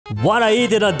What I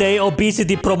eat in a day,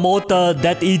 obesity promoter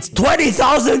that eats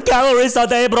 20,000 calories a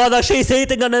day, brother. She's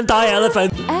eating an entire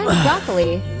elephant. And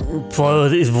broccoli.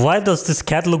 Why does this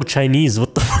cat look Chinese?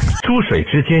 What the fuck?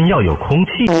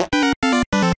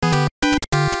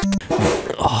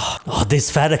 Oh, this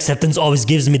fat acceptance always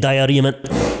gives me diarrhea, man.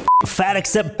 Fat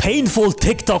accept painful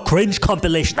TikTok cringe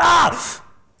compilation. Ah!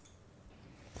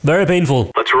 Very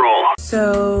painful. Let's roll.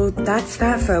 So that's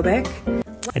fatphobic.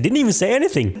 I didn't even say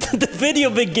anything. The video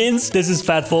begins. This is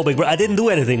fatphobic, bro. I didn't do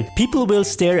anything. People will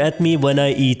stare at me when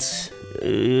I eat.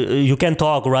 You can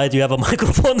talk, right? You have a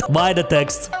microphone. Buy the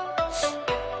text.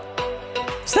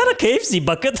 Is that a KFC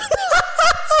bucket?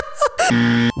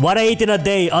 What I eat in a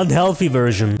day, unhealthy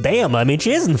version. Damn, I mean,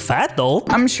 she isn't fat though.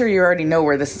 I'm sure you already know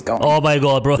where this is going. Oh my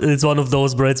god, bro. It's one of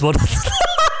those, bro. It's one of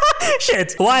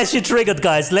Shit, why is she triggered,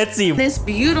 guys? Let's see. This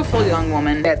beautiful young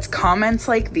woman gets comments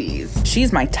like these.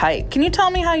 She's my type. Can you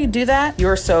tell me how you do that?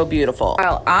 You're so beautiful.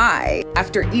 While I,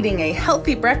 after eating a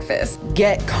healthy breakfast,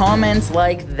 get comments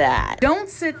like that. Don't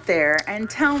sit there and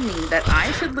tell me that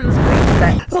I should lose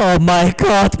weight. Oh my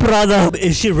god, brother.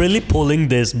 Is she really pulling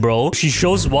this, bro? She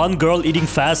shows one girl eating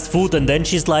fast food and then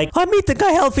she's like, I'm eating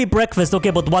a healthy breakfast.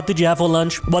 Okay, but what did you have for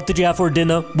lunch? What did you have for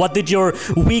dinner? What did your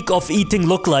week of eating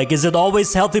look like? Is it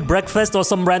always healthy breakfast or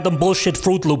some random bullshit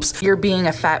Fruit Loops? You're being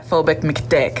a fatphobic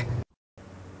McDick.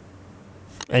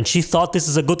 And she thought this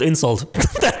is a good insult.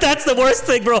 That's the worst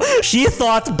thing, bro. She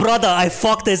thought, brother, I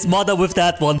fucked his mother with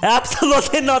that one.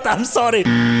 Absolutely not. I'm sorry.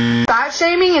 Fat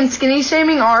shaming and skinny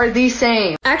shaming are the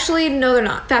same. Actually, no, they're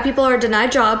not. Fat people are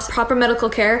denied jobs, proper medical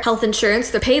care, health insurance,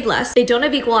 they're paid less, they don't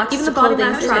have equal access to clothing,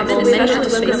 travel, and many other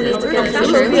spaces.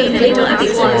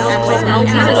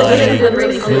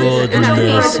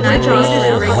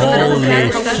 Holy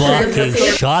fucking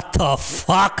shut the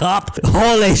fuck up.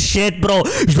 Holy shit, bro.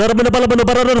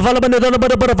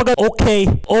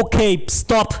 Okay,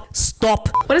 stop.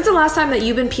 When is the last time that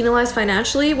you've been penalized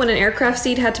financially when an aircraft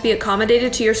seat had to be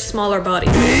accommodated to your smaller body?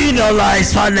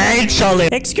 Penalized financially?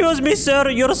 Excuse me, sir,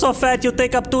 you're so fat, you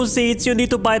take up 2 seats, you need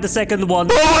to buy the second one.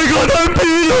 Oh my god, I'm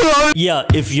penalized! Yeah,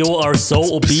 if you are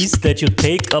so obese that you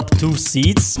take up 2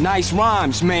 seats, Nice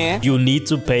rhymes, man. you need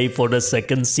to pay for the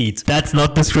second seat. That's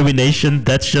not discrimination,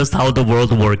 that's just how the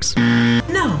world works.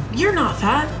 No, you're not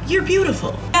fat. You're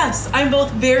beautiful. Yes, I'm both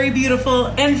very beautiful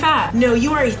and fat. No,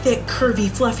 you are a thick, curvy,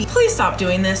 fluffy. Please stop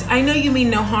doing this. I know you mean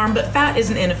no harm, but fat is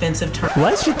an inoffensive term.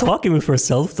 Why is she talking with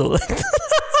herself though?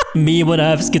 Me, when I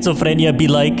have schizophrenia, be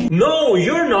like, no,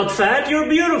 you're not fat, you're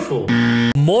beautiful.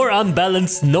 More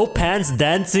unbalanced, no pants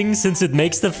dancing since it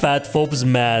makes the fat folks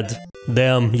mad.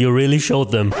 Damn, you really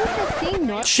showed them.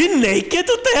 She naked?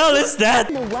 What the hell is that?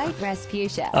 The white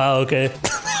Rasputia. Oh, okay.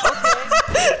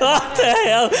 What the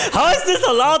hell? How is this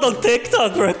allowed on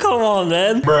TikTok, bro? Come on,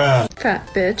 man. Fat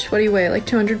bitch, what do you weigh, like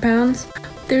 200 pounds?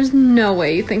 There's no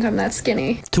way you think I'm that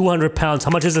skinny. 200 pounds. How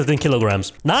much is it in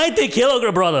kilograms? 90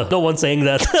 kilograms, brother. No one's saying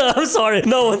that. I'm sorry.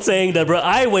 No one's saying that, bro.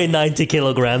 I weigh 90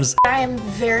 kilograms. I am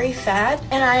very fat,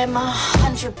 and I am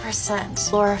 100%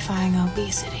 glorifying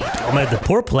obesity. Oh man, the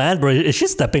poor plant, bro. Is she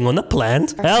stepping on a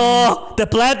plant? Hello? The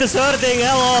plant is hurting.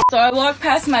 Hello? So I walk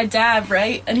past my dad,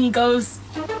 right? And he goes,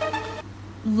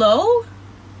 low?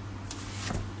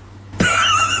 The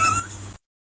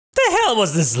hell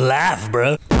was this laugh,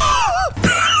 bro?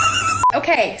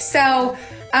 Okay, so,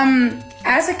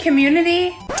 as a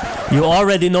community... You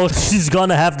already know she's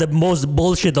gonna have the most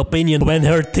bullshit opinion when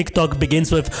her TikTok begins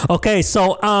with, okay,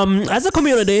 so, as a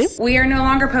community... We are no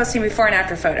longer posting before and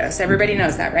after photos. Everybody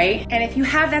knows that, right? And if you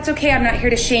have, that's okay. I'm not here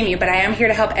to shame you, but I am here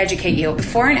to help educate you.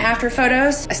 Before and after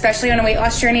photos, especially on a weight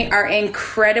loss journey, are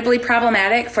incredibly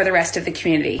problematic for the rest of the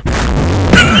community.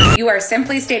 You are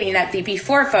simply stating that the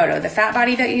before photo, the fat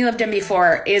body that you lived in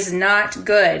before, is not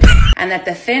good, and that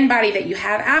the thin body that you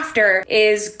have after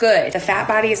is good. The fat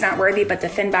body is not worthy, but the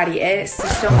thin body is.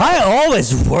 So why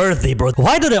always worthy, bro?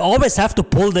 Why do they always have to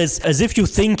pull this as if you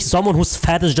think someone who's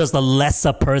fat is just a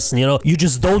lesser person, you know? You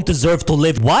just don't deserve to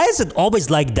live. Why is it always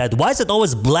like that? Why is it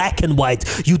always black and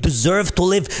white? You deserve to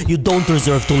live, you don't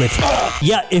deserve to live.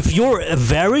 Yeah, if you're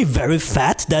very, very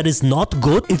fat, that is not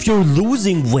good. If you're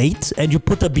losing weight and you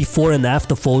put a before and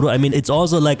after photo, I mean, it's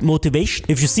also like motivation.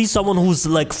 If you see someone who's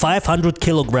like 500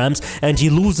 kilograms and he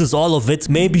loses all of it,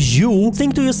 maybe you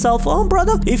think to yourself, oh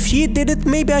brother, if he did it,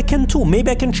 maybe I can too.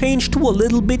 Maybe I can change too a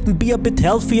little bit and be a bit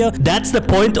healthier. That's the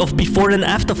point of before and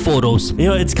after photos. You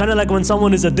know, it's kind of like when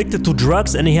someone is addicted to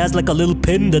drugs and he has like a little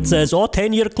pin that says, oh,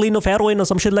 10-year clean of heroin or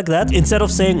some shit like that. Instead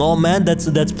of saying, oh man,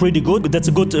 that's pretty good. That's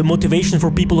a good motivation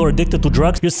for people who are addicted to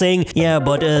drugs. You're saying, yeah,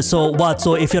 but so what?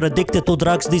 So if you're addicted to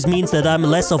drugs, this means that I'm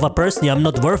less less of a person, I'm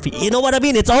not worthy. You know what I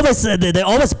mean? It's always, they're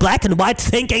always black and white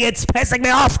thinking. It's pissing me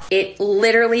off. It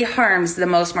literally harms the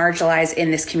most marginalized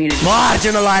in this community.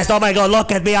 Marginalized? Oh my god,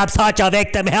 look at me. I'm such a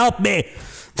victim. Help me.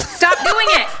 Stop doing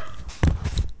it.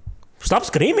 Stop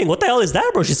screaming. What the hell is that,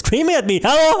 bro? She's screaming at me.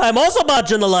 Hello, I'm also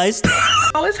marginalized.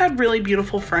 I always had really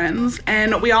beautiful friends,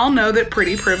 and we all know that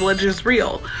pretty privilege is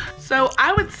real. So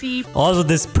I would see also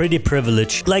this pretty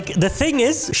privilege. Like, the thing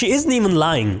is, she isn't even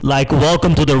lying. Like,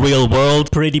 welcome to the real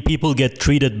world. Pretty people get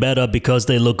treated better because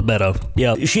they look better.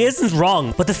 Yeah, she isn't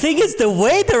wrong. But the thing is, the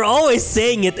way they're always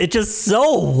saying it, it's just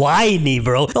so whiny,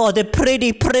 bro. Oh, the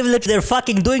pretty privilege. They're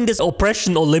fucking doing this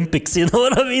oppression Olympics, you know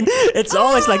what I mean? It's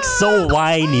always like so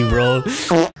whiny, bro.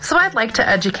 So I'd like to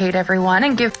educate everyone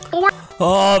and give 4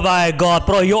 Oh my god,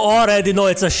 bro, you already know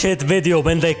it's a shit video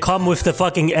when they come with the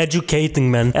fucking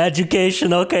educating, man.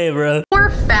 Education, okay, bro.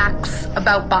 facts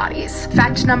about bodies.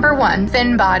 Fact number 1,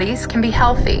 thin bodies can be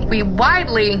healthy. We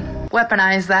widely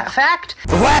weaponize that fact.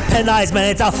 Weaponize, man,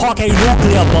 it's a fucking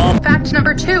nuclear bomb. Fact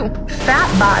number 2,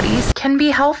 fat bodies can be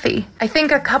healthy. I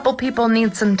think a couple people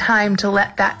need some time to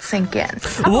let that sink in.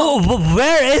 Whoa,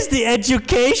 where is the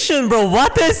education, bro?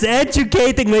 What is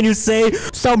educating when you say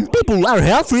some people are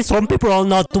healthy, some people are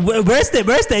not? Where's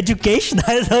the education?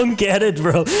 I don't get it,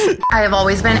 bro. I have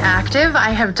always been active. I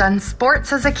have done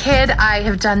sports as a kid. I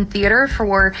have done theater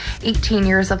for 18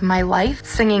 years of my life,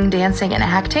 singing, dancing, and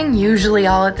acting, usually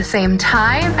all at the same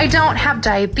time. I don't have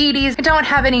diabetes. I don't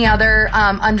have any other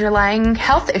underlying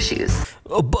health issues.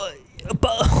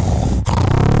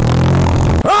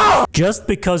 Just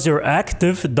because you're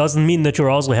active doesn't mean that you're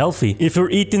also healthy. If you're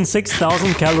eating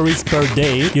 6,000 calories per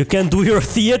day, you can do your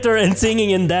theater and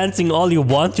singing and dancing all you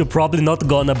want, you're probably not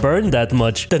gonna burn that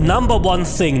much. The number one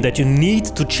thing that you need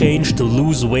to change to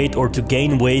lose weight or to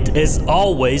gain weight is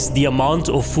always the amount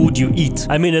of food you eat.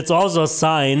 I mean, it's also a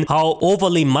sign how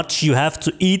overly much you have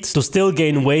to eat to still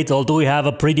gain weight, although you have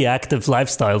a pretty active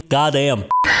lifestyle. Goddamn.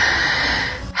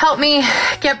 Help me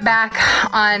get back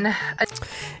on...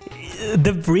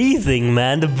 The breathing,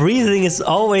 man. The breathing is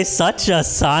always such a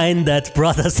sign that,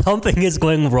 brother, something is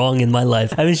going wrong in my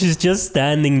life. I mean, she's just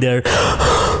standing there.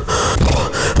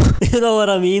 You know what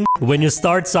I mean? When you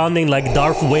start sounding like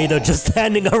Darth Vader just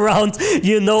standing around,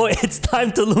 you know it's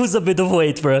time to lose a bit of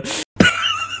weight, bro.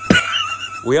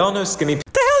 We all know skinny...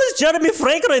 What the hell is Jeremy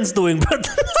Fragrance doing, bro?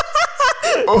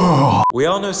 We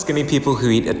all know skinny people who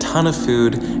eat a ton of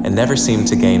food and never seem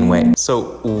to gain weight.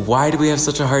 So why do we have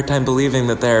such a hard time believing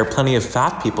that there are plenty of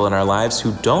fat people in our lives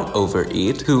who don't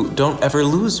overeat, who don't ever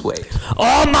lose weight?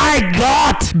 Oh my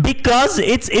god! Because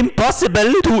it's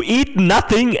impossible to eat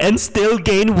nothing and still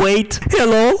gain weight.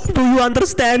 Hello? Do you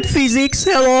understand physics?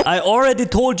 Hello? I already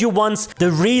told you once,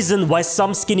 the reason why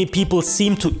some skinny people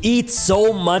seem to eat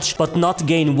so much but not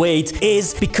gain weight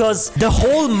is because the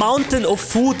whole mountain of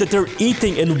food that they're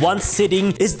eating in one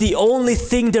sitting is the only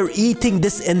thing they're eating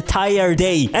this entire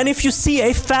day. And if you see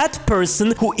a fat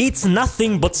person who eats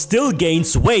nothing but still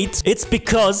gains weight, it's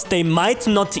because they might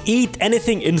not eat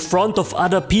anything in front of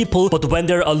other people, but when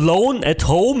they're alone at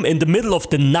home in the middle of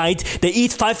the night, they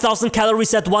eat 5,000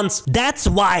 calories at once. That's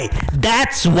why.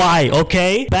 That's why,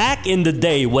 okay? Back in the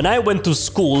day, when I went to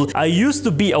school, I used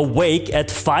to be awake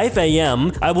at 5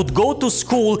 a.m. I would go to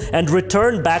school and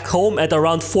return back home at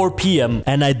around 4 p.m.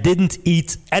 and I didn't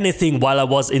eat anything while I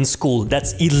was in school.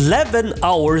 That's 11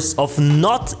 hours of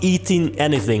not eating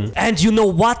anything. And you know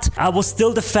what? I was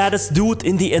still the fattest dude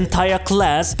in the entire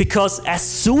class because as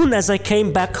soon as I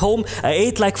came back home, I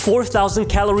ate like 4,000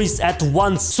 calories at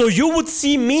once. So you would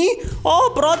see me?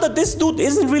 Oh, brother, this dude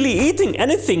isn't really eating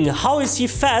anything. How is he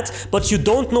fat? But you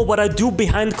don't know what I do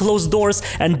behind closed doors.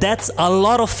 And that's a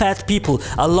lot of fat people.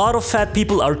 A lot of fat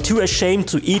people are too ashamed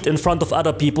to eat in front of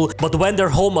other people. But when they're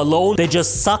home alone, they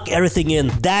just suck everything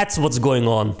in. That's what's going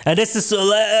on. And this is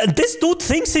this dude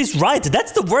thinks he's right.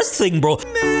 That's the worst thing, bro.